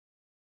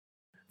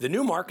The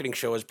New Marketing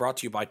Show is brought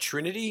to you by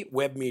Trinity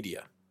Web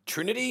Media,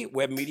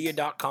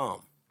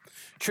 trinitywebmedia.com.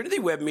 Trinity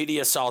Web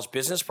Media solves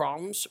business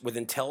problems with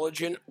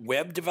intelligent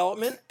web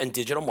development and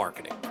digital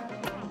marketing.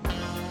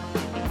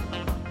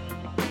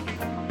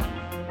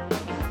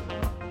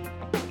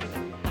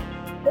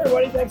 Hey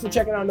everybody, thanks for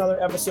checking out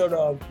another episode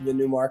of The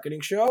New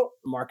Marketing Show,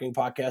 a marketing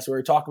podcast where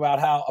we talk about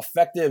how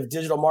effective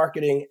digital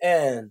marketing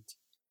and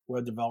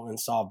web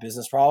development solve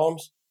business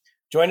problems.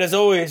 Joined as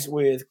always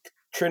with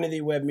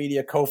Trinity Web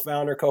Media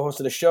co-founder,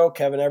 co-host of the show,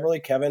 Kevin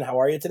Eberly. Kevin, how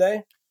are you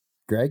today?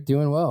 Greg,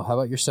 doing well. How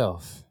about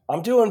yourself?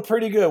 I'm doing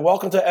pretty good.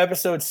 Welcome to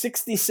episode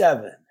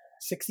 67.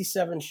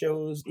 67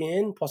 shows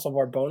in, plus all of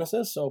our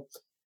bonuses. So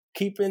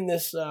keeping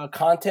this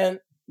content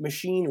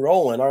machine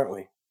rolling, aren't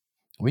we?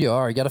 We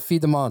are. You got to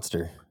feed the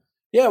monster.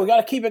 Yeah, we got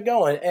to keep it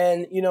going.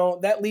 And,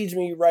 that leads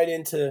me right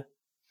into the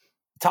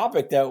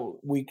topic that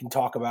we can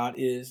talk about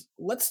is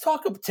let's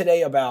talk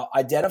today about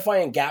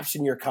identifying gaps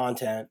in your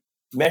content,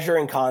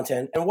 measuring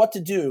content, and what to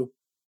do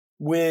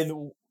with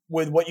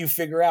what you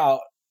figure out,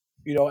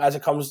 as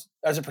it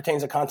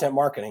pertains to content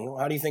marketing.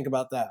 How do you think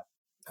about that?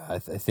 I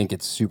think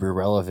it's super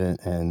relevant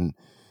and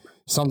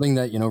something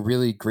that,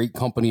 really great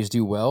companies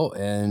do well.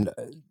 And,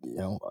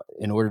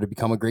 in order to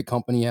become a great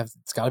company,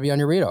 it's got to be on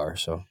your radar.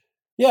 So,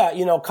 yeah,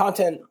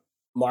 content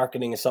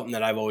marketing is something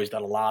that I've always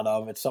done a lot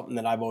of. It's something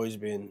that I've always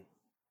been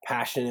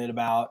passionate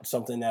about. It's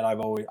something that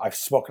I've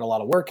spoken a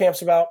lot of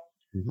WordCamps about.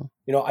 Mm-hmm.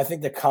 I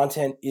think that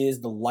content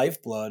is the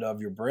lifeblood of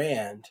your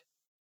brand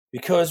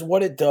because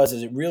what it does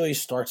is it really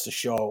starts to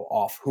show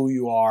off who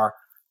you are,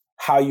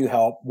 how you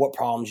help, what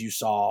problems you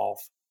solve,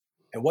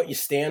 and what you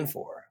stand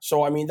for.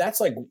 So, that's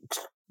like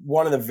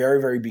one of the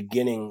very, very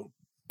beginning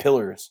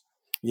pillars,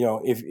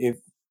 if you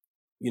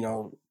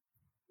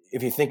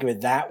think of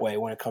it that way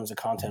when it comes to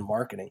content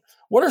marketing.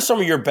 What are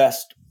some of your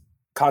best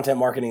content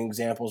marketing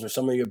examples or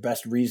some of your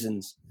best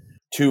reasons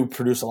to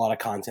produce a lot of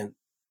content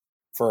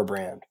for a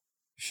brand?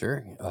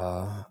 Sure.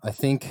 I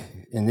think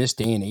in this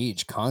day and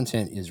age,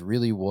 content is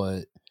really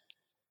what,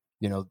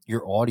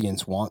 your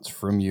audience wants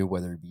from you,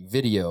 whether it be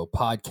video,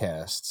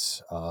 podcasts,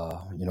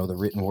 the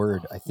written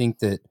word. I think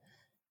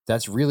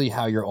that's really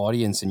how your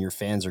audience and your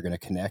fans are going to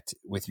connect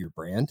with your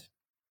brand.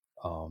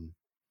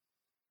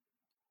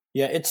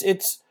 Yeah, it's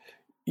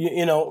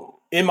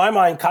in my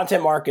mind,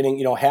 content marketing,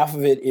 half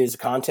of it is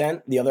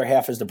content, the other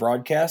half is the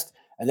broadcast.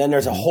 And then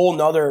there's a whole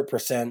nother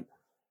percentage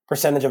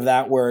of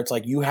that where it's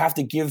like you have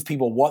to give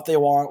people what they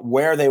want,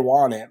 where they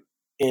want it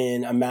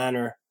in a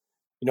manner,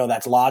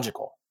 that's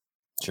logical.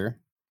 Sure.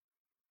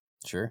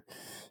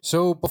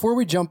 So before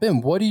we jump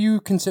in, what do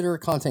you consider a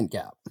content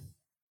gap?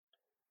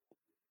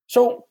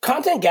 So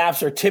content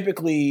gaps are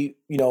typically,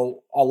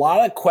 a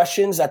lot of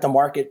questions that the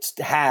market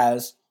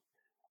has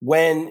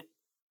when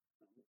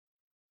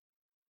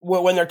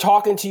they're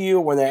talking to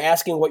you, when they're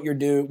asking what you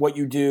do,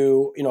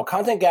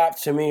 content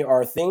gaps to me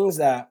are things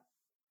that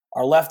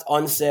are left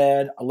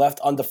unsaid, are left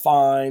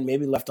undefined,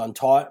 maybe left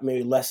untaught,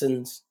 maybe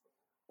lessons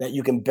that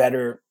you can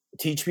better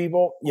teach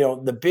people.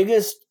 The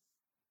biggest,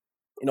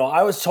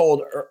 I was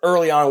told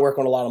early on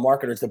working with a lot of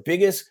marketers, the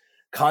biggest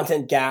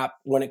content gap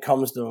when it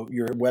comes to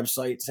your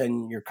websites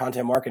and your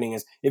content marketing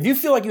is if you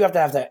feel like you have to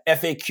have that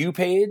FAQ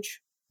page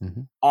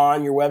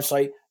on your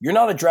website, you're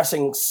not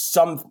addressing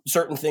some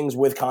certain things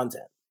with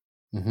content.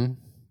 Mm-hmm.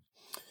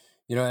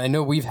 I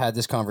know we've had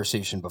this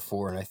conversation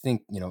before, and I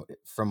think,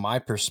 from my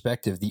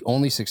perspective, the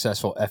only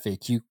successful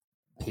FAQ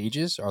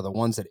pages are the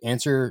ones that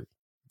answer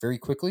very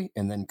quickly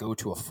and then go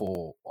to a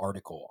full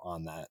article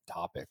on that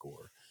topic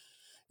or,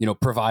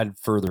 provide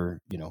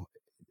further,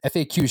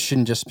 FAQs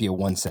shouldn't just be a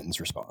one sentence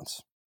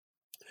response.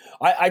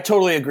 I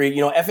totally agree.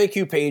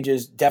 FAQ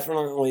pages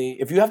definitely,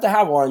 if you have to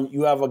have one,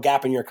 you have a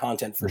gap in your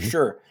content for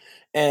sure.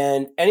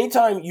 And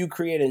anytime you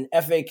create an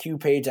FAQ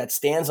page that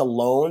stands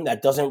alone,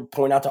 that doesn't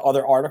point out to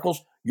other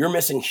articles, you're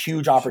missing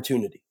huge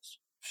opportunities.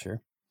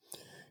 Sure.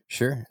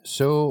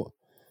 So,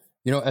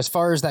 as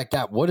far as that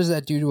gap, what does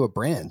that do to a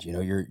brand?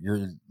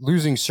 You're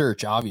losing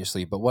search,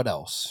 obviously, but what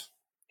else?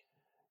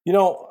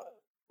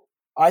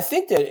 I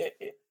think that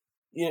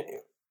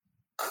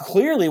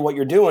clearly what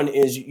you're doing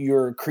is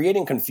you're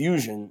creating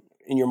confusion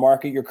in your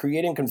market. You're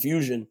creating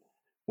confusion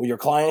with your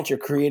clients. You're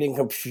creating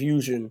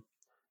confusion,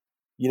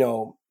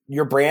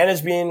 your brand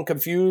is being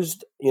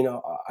confused.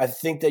 I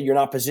think that you're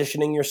not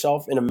positioning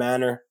yourself in a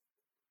manner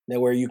that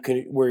where you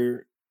get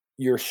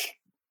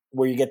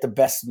the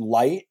best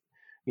light.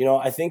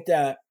 I think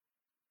that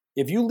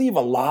if you leave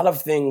a lot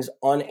of things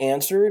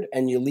unanswered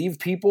and you leave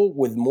people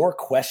with more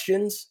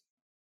questions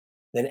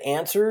than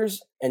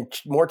answers and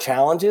more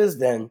challenges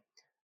than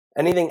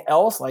anything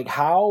else, like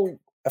how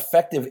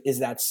effective is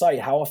that site?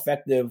 How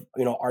effective,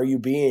 are you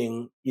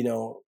being,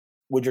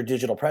 with your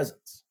digital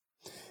presence?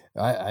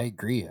 I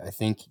agree. I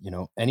think,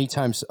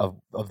 anytime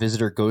a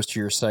visitor goes to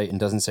your site and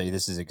doesn't say,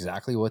 this is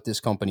exactly what this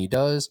company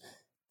does,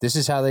 this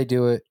is how they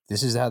do it,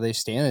 this is how they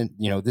stand,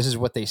 this is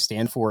what they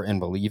stand for and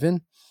believe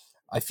in.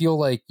 I feel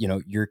like,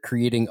 you're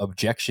creating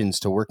objections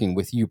to working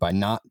with you by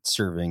not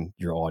serving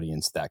your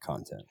audience that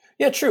content.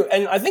 Yeah, true.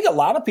 And I think a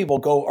lot of people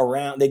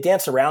they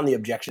dance around the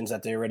objections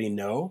that they already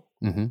know.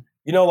 Mm-hmm.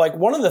 Like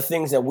one of the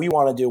things that we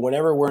want to do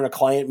whenever we're in a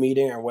client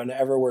meeting or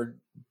whenever we're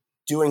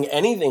doing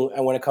anything,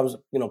 and when it comes,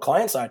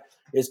 client side,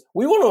 is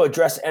we want to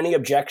address any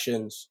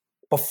objections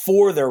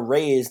before they're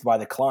raised by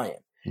the client.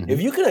 Mm-hmm.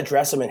 If you can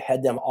address them and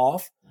head them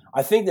off,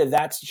 I think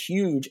that's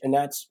huge, and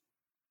that's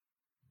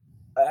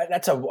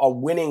a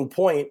winning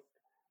point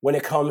when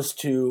it comes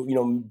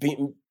to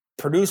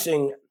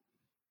producing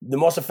the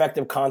most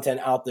effective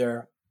content out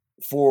there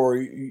for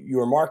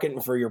your market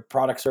and for your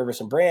product, service,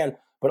 and brand,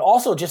 but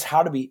also just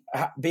how to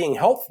being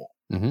helpful.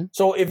 Mm-hmm.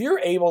 So if you're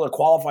able to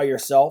qualify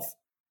yourself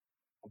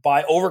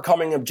by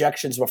overcoming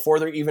objections before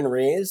they're even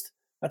raised,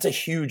 that's a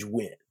huge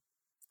win.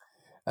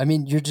 I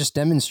mean, you're just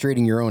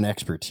demonstrating your own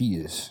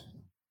expertise.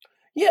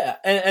 Yeah,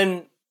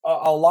 and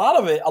a lot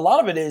of it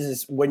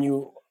is when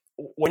you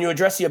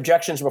address the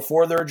objections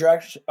before they're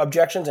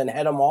objections and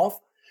head them off.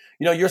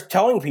 You're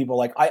telling people,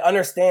 like, I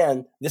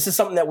understand this is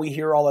something that we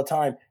hear all the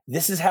time.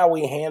 This is how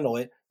we handle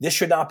it. This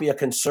should not be a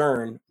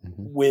concern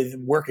with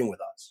working with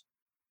us.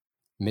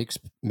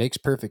 Makes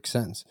perfect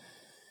sense.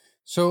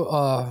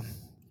 So,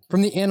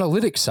 from the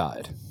analytics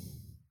side,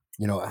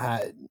 do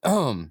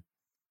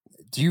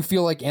you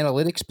feel like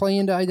analytics play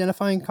into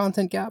identifying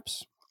content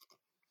gaps?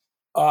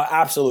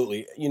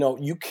 Absolutely.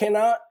 You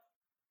cannot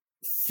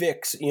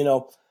fix,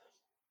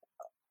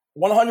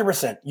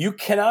 100%. You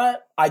cannot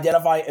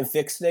identify and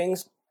fix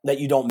things that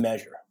you don't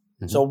measure.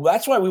 Mm-hmm. So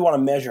that's why we want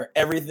to measure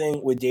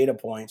everything with data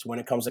points when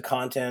it comes to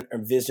content or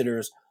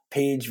visitors,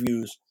 page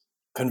views,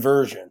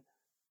 conversion.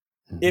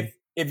 Mm-hmm.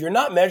 If you're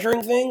not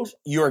measuring things,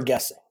 you're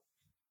guessing.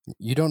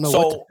 You don't know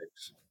what to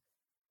fix.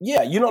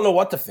 Yeah, you don't know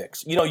what to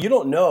fix. You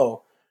don't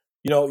know.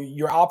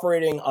 You're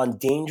operating on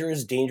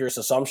dangerous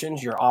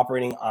assumptions. You're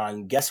operating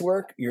on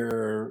guesswork.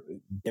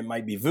 It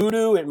might be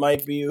voodoo. It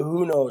might be,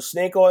 who knows,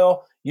 snake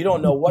oil. You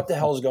don't know what the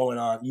hell's going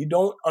on. You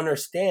don't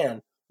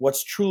understand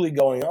what's truly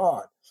going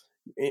on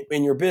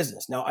in your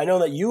business. Now, I know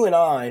that you and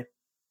I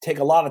take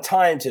a lot of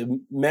time to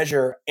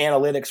measure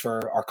analytics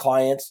for our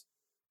clients.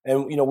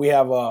 And, we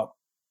have a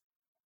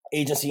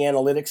agency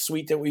analytics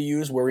suite that we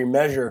use where we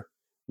measure,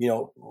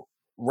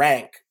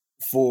 rank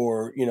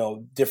for,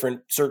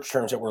 different search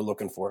terms that we're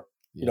looking for.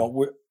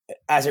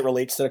 As it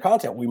relates to the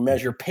content, we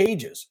measure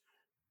pages.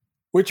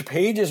 Which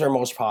pages are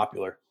most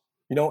popular?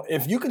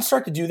 If you can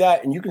start to do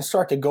that and you can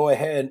start to go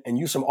ahead and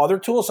use some other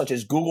tools such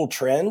as Google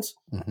Trends,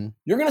 mm-hmm.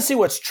 you're going to see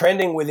what's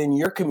trending within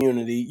your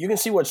community. You can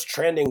see what's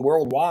trending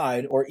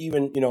worldwide, or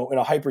even, in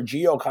a hyper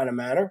geo kind of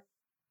manner.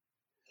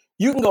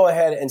 You can go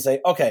ahead and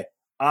say, okay,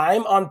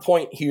 I'm on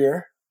point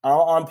here. I'm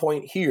on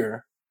point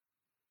here.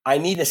 I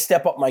need to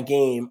step up my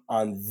game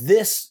on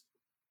this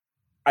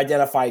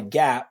identified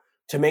gap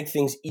to make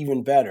things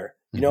even better.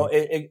 Mm-hmm.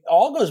 It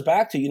all goes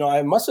back to,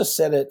 I must have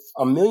said it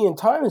a million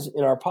times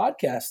in our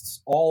podcasts,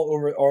 all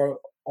over, or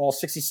all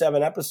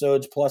 67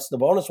 episodes plus the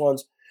bonus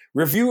ones: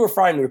 review,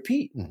 refine,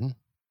 repeat. Mm-hmm.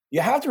 You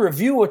have to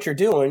review what you're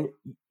doing.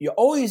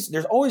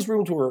 There's always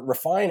room to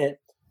refine it,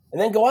 and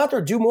then go out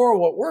there, do more of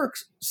what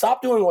works.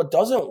 Stop doing what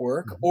doesn't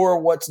work, mm-hmm. or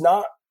what's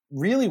not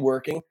really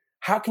working.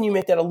 How can you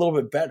make that a little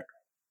bit better?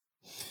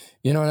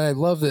 And I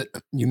love that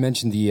you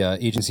mentioned the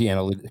agency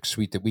analytics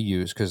suite that we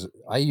use, because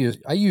I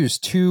use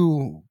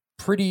two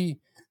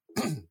pretty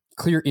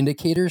clear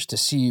indicators to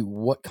see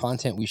what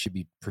content we should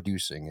be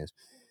producing. Is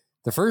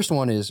the first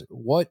one is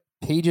what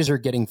pages are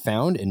getting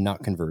found and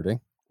not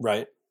converting.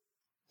 Right.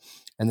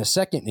 And the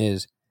second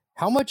is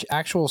how much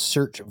actual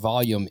search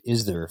volume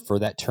is there for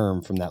that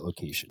term from that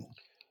location?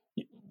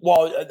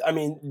 Well, I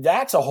mean,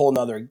 that's a whole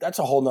nother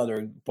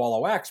ball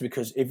of wax,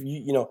 because if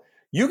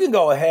you can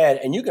go ahead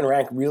and you can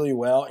rank really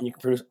well and you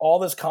can produce all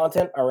this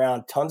content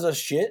around tons of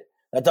shit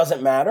that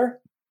doesn't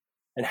matter.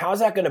 And how's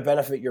that going to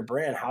benefit your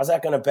brand? How's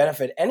that going to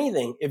benefit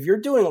anything if you're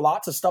doing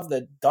lots of stuff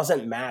that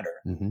doesn't matter?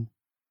 Mm-hmm.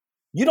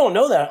 You don't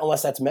know that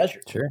unless that's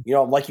measured, sure.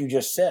 Like you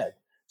just said.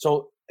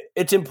 So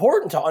it's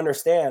important to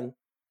understand.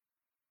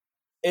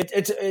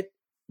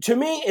 To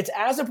me, it's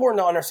as important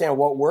to understand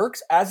what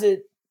works as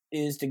it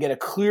is to get a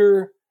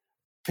clear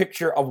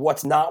picture of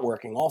what's not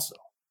working also.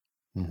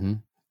 Mm-hmm.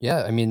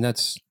 Yeah, I mean,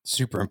 that's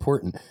super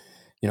important.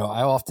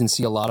 I often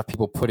see a lot of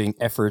people putting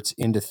efforts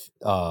into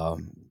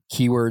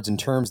keywords and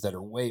terms that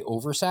are way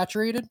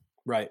oversaturated.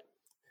 Right.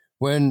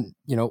 When,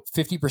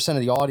 50%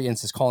 of the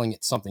audience is calling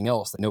it something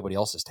else that nobody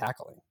else is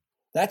tackling.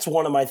 That's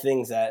one of my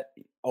things that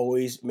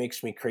always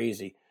makes me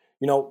crazy.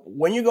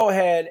 When you go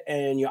ahead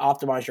and you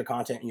optimize your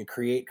content and you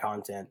create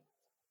content,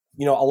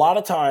 a lot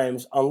of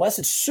times, unless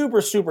it's super,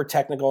 super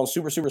technical and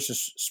super, super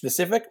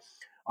specific,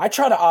 I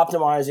try to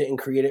optimize it and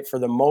create it for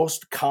the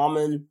most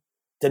common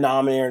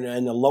denominator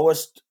and the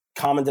lowest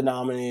common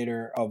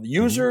denominator of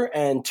user mm-hmm.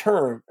 and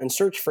term and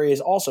search phrase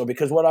also,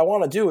 because what I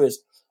want to do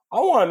is I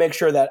want to make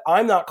sure that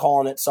I'm not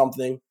calling it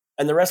something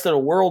and the rest of the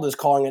world is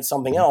calling it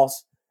something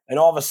else. And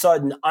all of a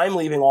sudden I'm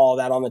leaving all of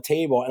that on the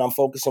table and I'm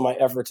focusing my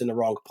efforts in the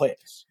wrong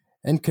place.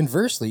 And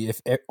conversely, if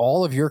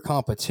all of your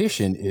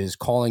competition is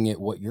calling it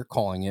what you're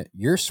calling it,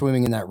 you're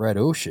swimming in that red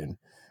ocean,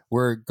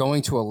 where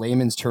going to a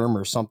layman's term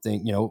or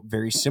something,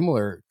 very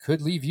similar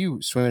could leave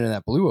you swimming in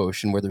that blue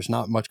ocean where there's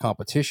not much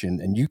competition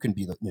and you can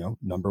be,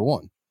 number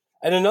one.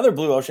 And another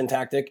blue ocean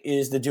tactic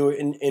is to do it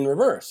in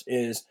reverse.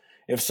 Is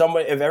if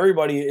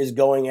everybody is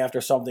going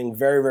after something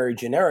very, very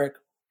generic,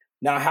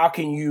 now how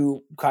can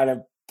you kind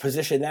of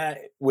position that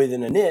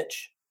within a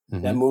niche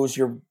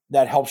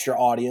that helps your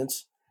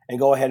audience and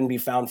go ahead and be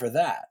found for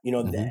that?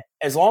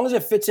 As long as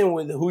it fits in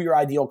with who your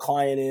ideal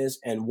client is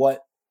and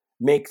what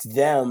makes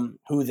them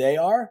who they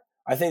are,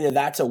 I think that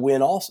that's a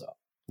win also.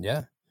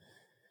 Yeah.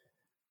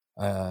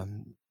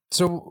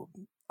 So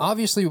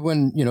obviously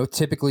when,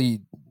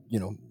 typically,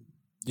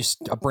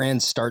 just a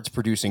brand starts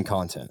producing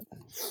content,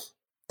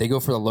 they go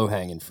for the low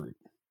hanging fruit.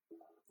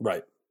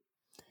 Right.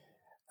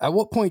 At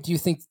what point do you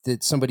think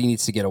that somebody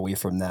needs to get away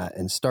from that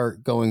and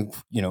start going,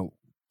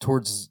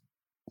 towards,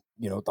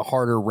 the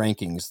harder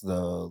rankings,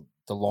 the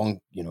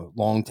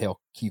long tail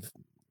keywords,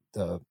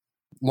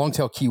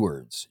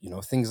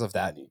 things of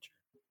that nature?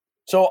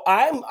 So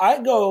I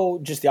go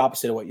just the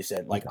opposite of what you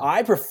said. Like,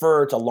 I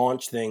prefer to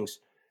launch things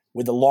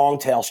with the long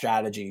tail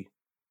strategy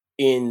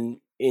in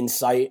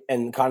sight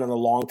and kind of the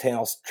long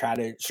tail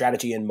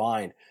strategy in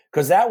mind,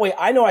 because that way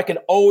I know I can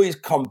always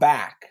come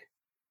back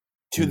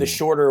to the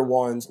shorter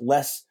ones,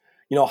 less,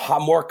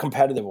 more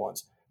competitive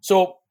ones.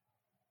 So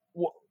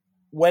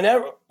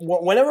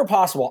whenever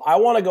possible, I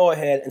want to go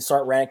ahead and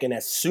start ranking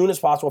as soon as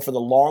possible for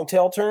the long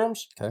tail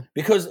terms,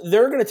 because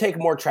they're going to take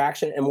more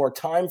traction and more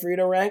time for you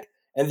to rank,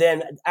 and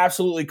then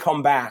absolutely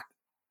come back.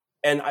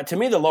 And to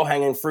me, the low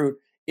hanging fruit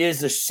is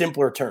the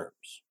simpler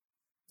terms.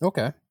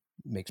 Okay.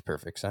 Makes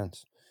perfect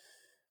sense.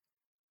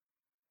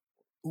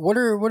 What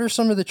are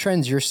some of the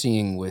trends you're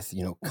seeing with,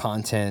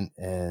 content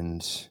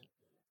and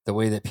the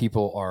way that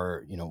people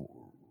are,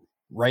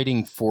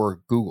 writing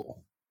for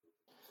Google?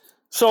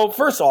 So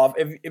first off,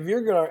 if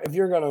you're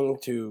going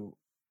to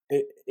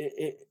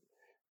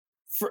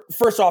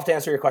first off, to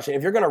answer your question,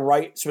 if you're going to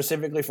write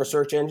specifically for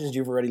search engines,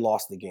 you've already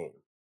lost the game.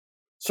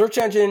 Search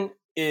engine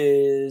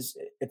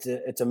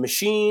it's a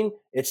machine.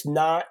 It's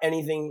not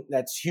anything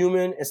that's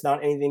human. It's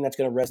not anything that's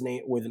going to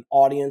resonate with an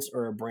audience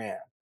or a brand.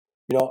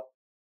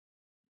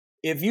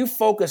 If you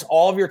focus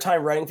all of your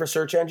time writing for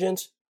search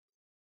engines,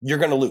 you're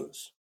going to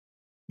lose,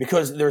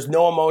 because there's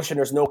no emotion,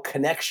 there's no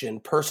connection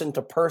person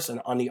to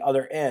person on the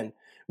other end,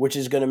 which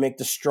is going to make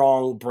the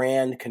strong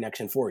brand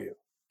connection for you.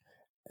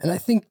 And I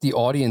think the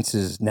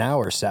audiences now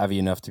are savvy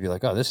enough to be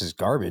like, oh, this is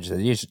garbage.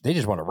 They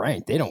just want to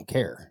rank. They don't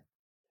care.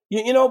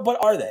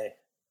 But are they?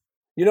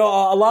 A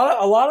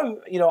lot of,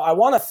 I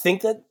want to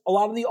think that a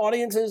lot of the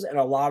audiences and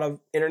a lot of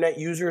internet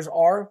users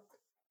are,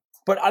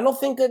 but I don't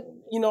think that,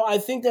 I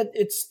think that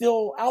it's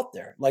still out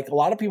there. Like, a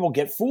lot of people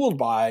get fooled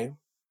by,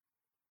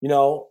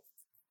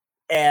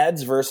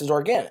 ads versus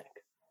organic,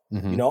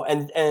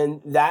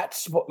 and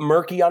that's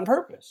murky on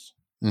purpose.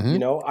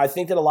 I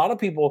think that a lot of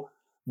people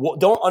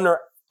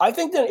I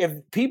think that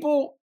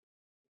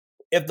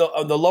if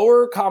the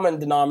lower common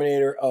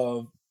denominator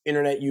of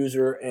internet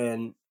user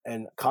and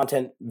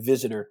content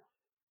visitor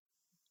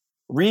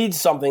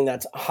reads something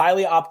that's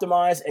highly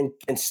optimized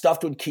and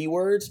stuffed with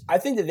keywords, I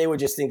think that they would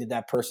just think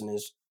that person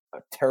is a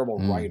terrible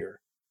writer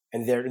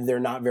and they're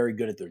not very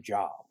good at their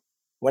job,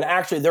 when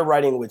actually they're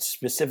writing with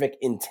specific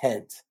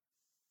intent.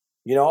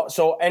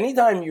 So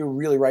anytime you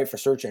really write for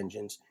search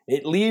engines,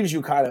 it leaves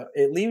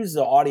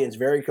the audience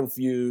very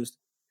confused.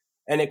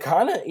 And it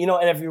kind of,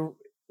 and if you,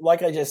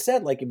 like I just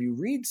said, like if you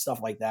read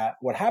stuff like that,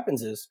 what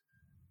happens is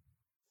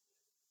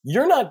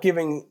you're not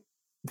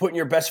putting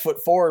your best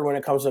foot forward when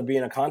it comes to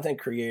being a content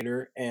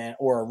creator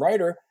or a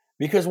writer,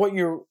 because what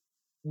you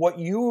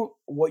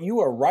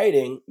are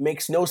writing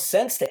makes no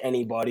sense to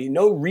anybody.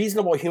 No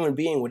reasonable human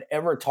being would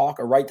ever talk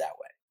or write that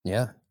way.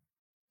 Yeah.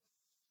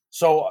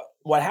 So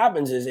what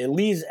happens is it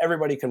leaves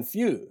everybody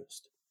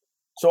confused.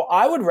 So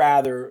I would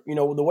rather,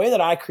 the way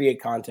that I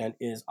create content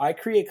is I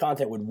create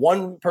content with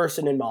one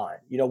person in mind.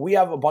 We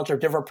have a bunch of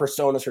different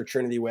personas for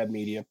Trinity Web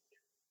Media,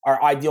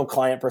 our ideal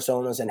client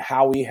personas, and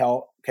how we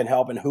can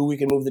help and who we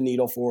can move the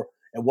needle for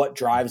and what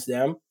drives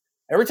them.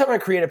 Every time I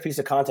create a piece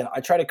of content,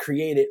 I try to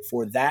create it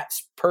for that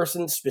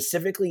person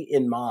specifically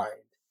in mind,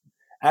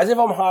 as if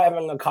I'm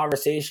having a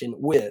conversation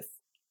with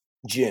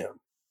Jim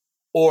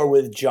or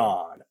with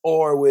John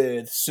or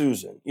with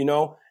Susan,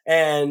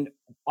 and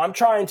I'm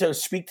trying to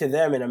speak to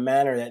them in a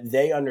manner that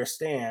they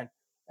understand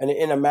and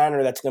in a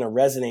manner that's going to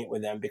resonate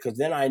with them, because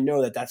then I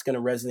know that that's going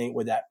to resonate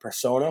with that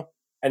persona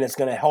and it's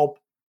going to help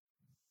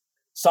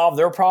solve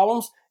their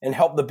problems and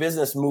help the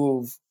business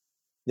move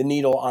the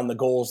needle on the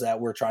goals that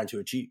we're trying to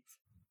achieve.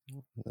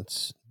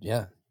 That's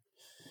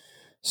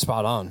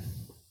spot on.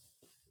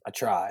 I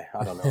try.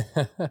 I don't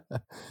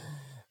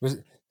know.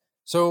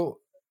 So,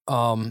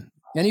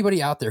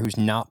 anybody out there who's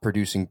not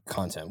producing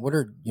content, what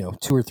are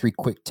 2 or 3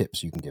 quick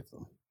tips you can give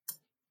them?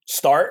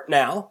 Start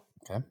now.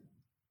 Okay.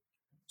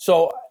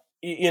 So,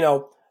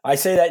 I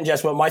say that in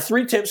jest, but my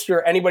 3 tips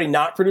for anybody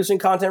not producing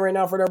content right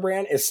now for their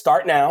brand is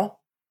start now.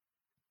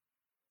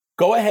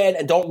 Go ahead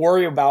and don't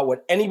worry about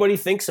what anybody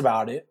thinks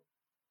about it.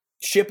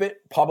 Ship it,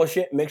 publish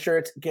it, make sure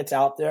it gets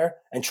out there,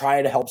 and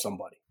try to help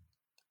somebody.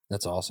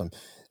 That's awesome.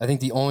 I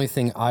think the only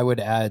thing I would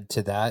add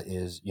to that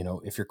is,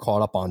 if you're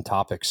caught up on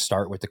topics,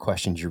 start with the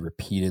questions you're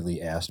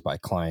repeatedly asked by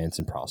clients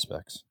and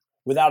prospects.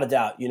 without a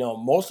doubt,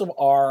 most of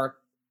our,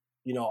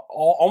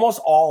 almost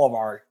all of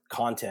our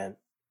content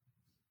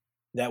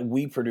that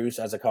we produce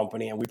as a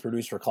company and we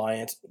produce for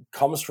clients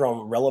comes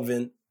from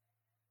relevant,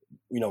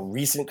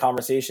 recent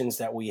conversations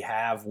that we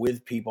have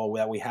with people,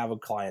 that we have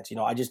with clients.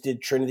 I just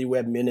did Trinity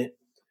Web Minute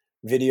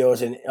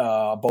videos and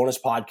a bonus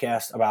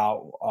podcast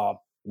about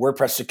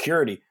WordPress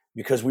security,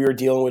 because we were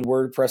dealing with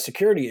WordPress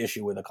security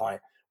issue with a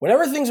client.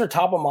 Whenever things are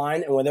top of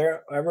mind and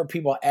whenever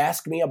people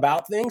ask me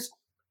about things,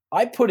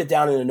 I put it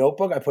down in a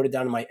notebook. I put it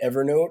down in my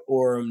Evernote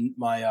or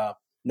my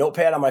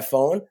notepad on my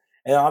phone,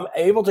 and I'm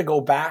able to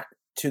go back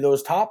to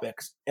those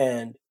topics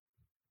and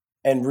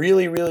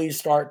really, really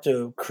start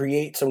to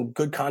create some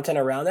good content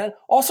around that.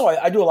 Also,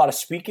 I do a lot of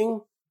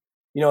speaking,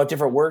 at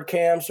different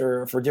WordCamps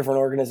or for different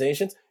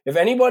organizations. If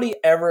anybody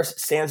ever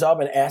stands up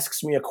and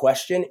asks me a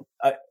question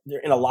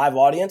in a live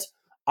audience,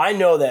 I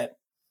know that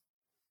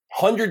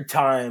 100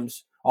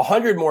 times,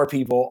 100 more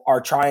people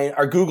are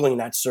Googling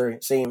that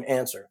same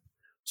answer.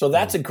 So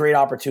that's a great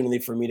opportunity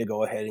for me to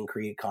go ahead and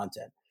create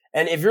content.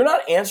 And if you're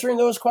not answering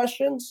those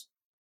questions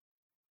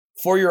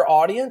for your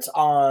audience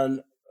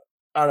on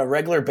a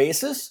regular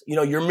basis,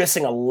 you're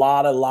missing a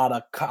lot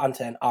of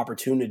content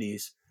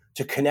opportunities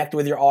to connect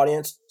with your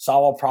audience,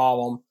 solve a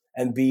problem,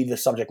 and be the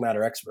subject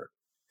matter expert.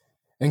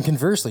 And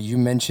conversely, you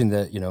mentioned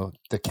that,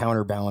 the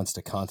counterbalance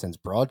to content's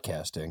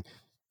broadcasting.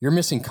 You're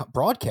missing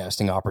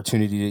broadcasting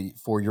opportunity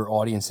for your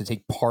audience to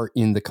take part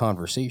in the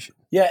conversation.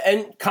 Yeah,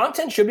 and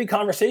content should be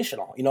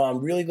conversational.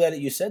 I'm really glad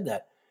that you said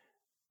that.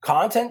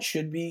 Content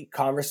should be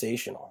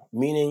conversational,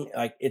 meaning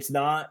like it's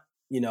not,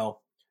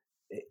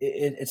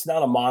 it's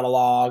not a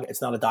monologue.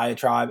 It's not a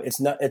diatribe. It's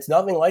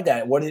nothing like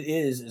that. What it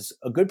is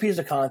a good piece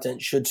of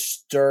content should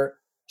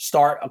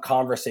start a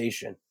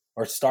conversation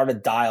or start a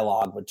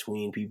dialogue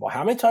between people.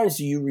 How many times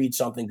do you read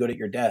something good at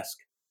your desk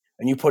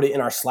and you put it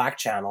in our Slack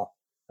channel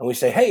and we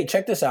say, hey,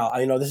 check this out.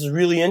 This is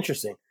really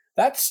interesting.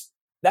 That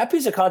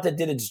piece of content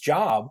did its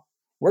job.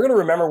 We're going to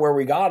remember where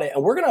we got it,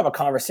 and we're going to have a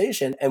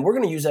conversation, and we're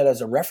going to use that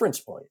as a reference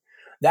point.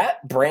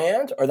 That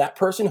brand or that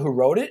person who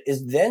wrote it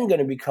is then going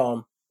to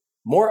become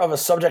more of a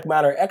subject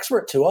matter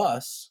expert to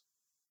us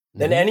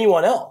than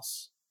anyone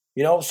else.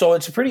 So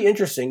it's pretty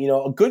interesting.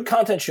 A good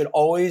content should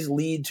always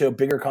lead to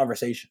bigger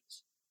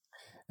conversations.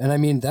 And I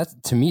mean,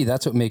 to me,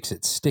 that's what makes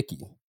it sticky.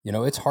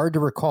 It's hard to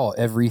recall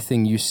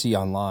everything you see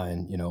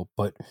online,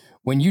 but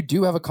when you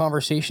do have a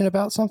conversation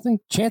about something,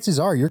 chances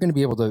are you're going to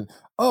be able to,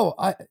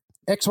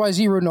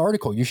 XYZ wrote an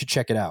article, you should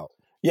check it out.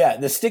 Yeah,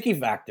 the sticky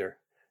factor.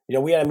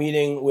 We had a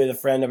meeting with a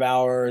friend of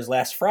ours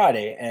last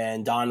Friday,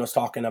 and Don was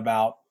talking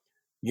about,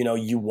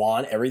 you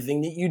want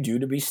everything that you do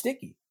to be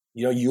sticky.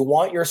 You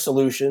want your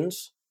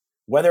solutions,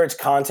 whether it's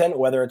content,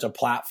 whether it's a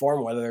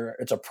platform, whether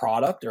it's a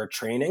product or a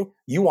training,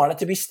 you want it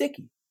to be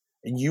sticky.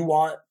 And you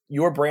want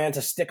your brand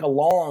to stick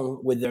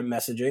along with their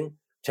messaging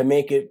to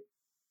make it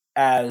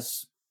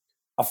as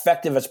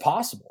effective as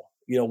possible,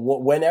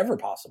 whenever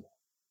possible.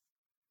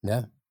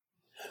 Yeah.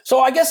 So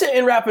I guess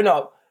in wrapping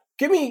up,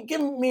 give me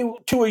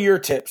 2 of your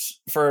tips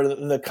for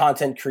the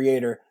content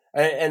creator,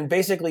 and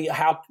basically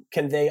how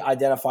can they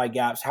identify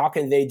gaps? How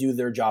can they do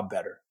their job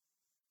better?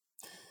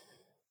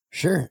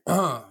 Sure.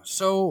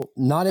 So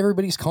not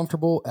everybody's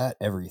comfortable at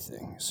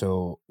everything.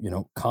 So,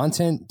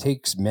 content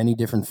takes many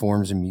different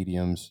forms and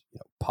mediums,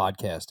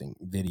 podcasting,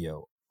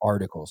 video,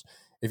 articles.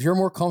 If you're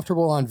more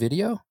comfortable on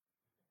video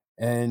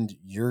and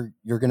you're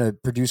going to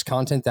produce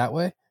content that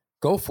way,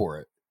 go for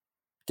it.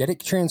 Get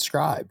it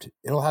transcribed.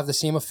 It'll have the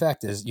same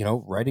effect as,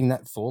 writing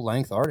that full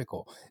length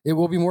article. It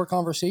will be more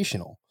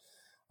conversational.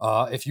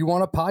 If you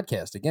want a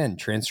podcast, again,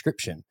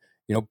 transcription,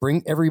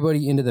 bring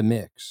everybody into the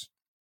mix.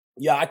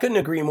 Yeah, I couldn't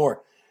agree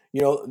more.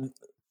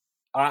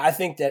 I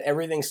think that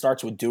everything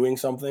starts with doing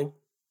something.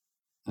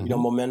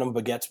 Momentum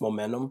begets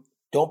momentum.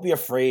 Don't be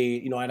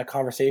afraid. I had a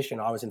conversation.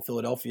 I was in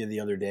Philadelphia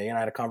the other day, and I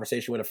had a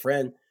conversation with a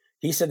friend.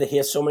 He said that he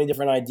has so many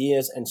different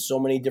ideas and so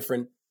many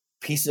different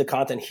pieces of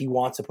content he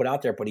wants to put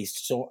out there, but he's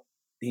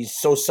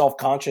so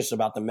self-conscious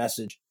about the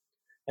message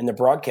and the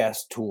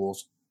broadcast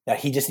tools that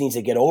he just needs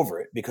to get over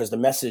it, because the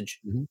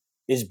message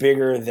is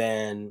bigger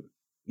than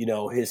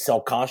his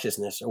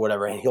self-consciousness or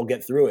whatever, and he'll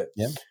get through it.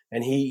 Yeah.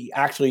 And he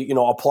actually,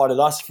 applauded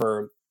us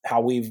for how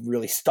we've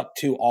really stuck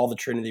to all the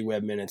Trinity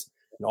Web Minutes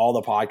and all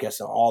the podcasts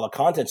and all the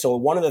content. So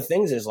one of the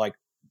things is like,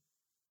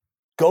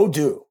 go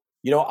do.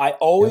 I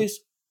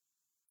always,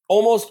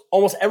 almost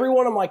every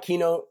one of my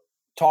keynote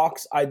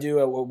talks I do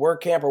at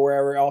WordCamp or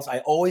wherever else, I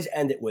always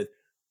end it with,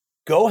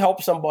 go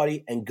help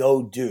somebody and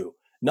go do.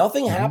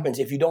 Nothing happens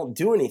if you don't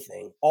do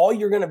anything. All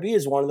you're going to be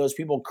is one of those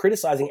people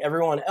criticizing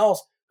everyone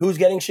else who's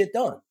getting shit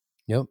done.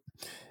 Yep.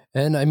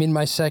 And I mean,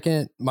 my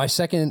second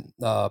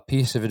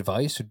piece of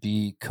advice would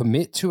be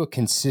commit to a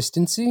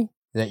consistency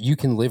that you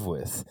can live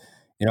with.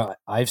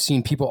 I've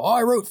seen people,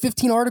 I wrote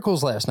 15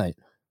 articles last night.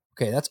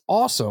 Okay, that's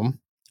awesome.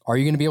 Are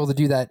you going to be able to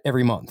do that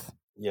every month?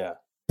 Yeah.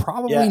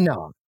 Probably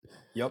not.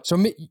 Yep.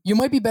 So you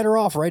might be better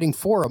off writing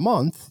 4 a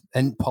month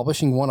and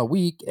publishing 1 a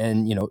week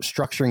and,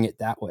 structuring it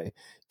that way.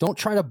 Don't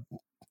try to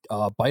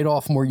bite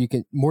off more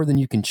than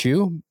you can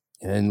chew,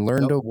 and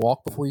learn to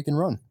walk before you can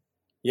run.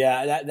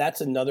 Yeah,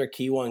 that's another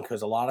key one,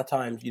 because a lot of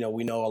times,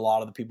 we know a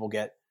lot of the people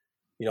get,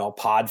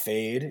 pod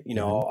fade.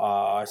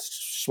 I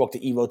spoke to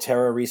Evo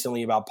Terra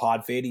recently about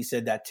pod fade. He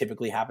said that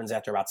typically happens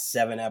after about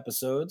 7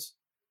 episodes,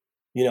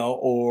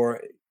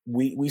 or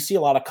we see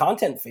a lot of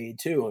content fade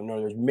too.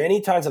 There's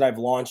many times that I've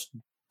launched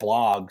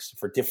blogs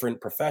for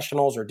different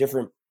professionals or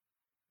different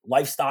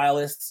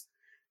lifestylists.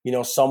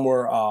 Some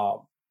were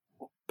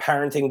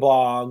parenting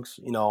blogs,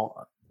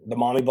 the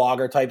mommy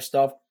blogger type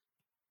stuff.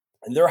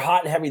 And they're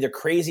hot and heavy. They're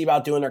crazy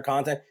about doing their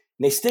content.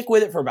 And they stick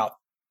with it for about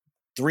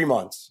 3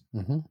 months.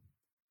 Mm-hmm.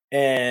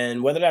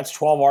 And whether that's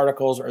 12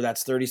 articles or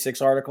that's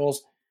 36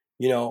 articles,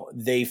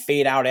 they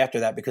fade out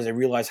after that because they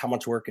realize how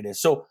much work it is.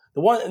 So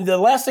the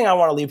last thing I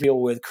want to leave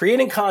people with,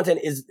 creating content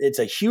it's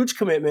a huge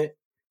commitment.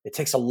 It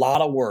takes a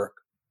lot of work,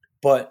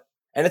 and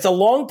it's a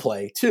long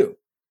play too.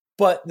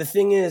 But the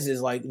thing is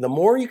like, the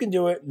more you can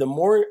do it,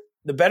 the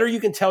better you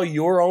can tell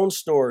your own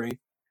story,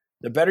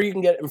 the better you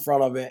can get in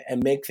front of it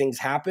and make things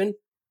happen,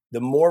 the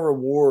more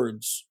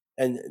rewards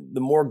and the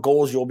more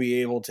goals you'll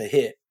be able to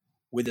hit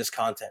with this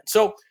content.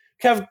 So,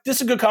 Kev, this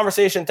is a good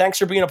conversation. Thanks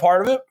for being a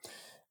part of it.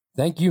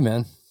 Thank you,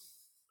 man.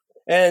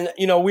 And,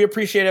 we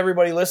appreciate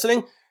everybody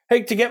listening.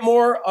 Hey, to get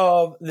more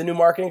of the New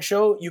Marketing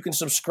Show, you can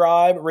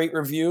subscribe, rate,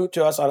 review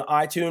to us on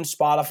iTunes,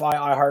 Spotify,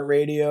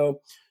 iHeartRadio,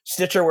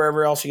 Stitcher,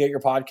 wherever else you get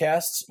your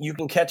podcasts. You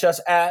can catch us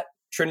at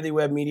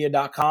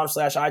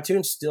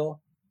trinitywebmedia.com/iTunes.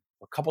 Still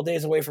a couple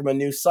days away from a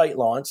new site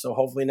launch. So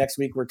hopefully next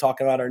week we're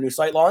talking about our new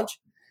site launch.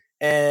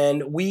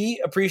 And we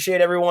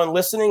appreciate everyone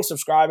listening,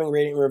 subscribing,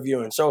 rating, and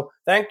reviewing. So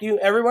thank you,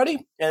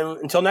 everybody. And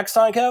until next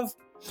time, Kev.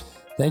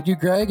 Thank you,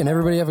 Greg. And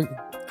everybody have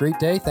a great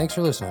day. Thanks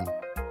for listening.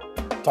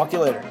 Talk to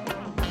you later.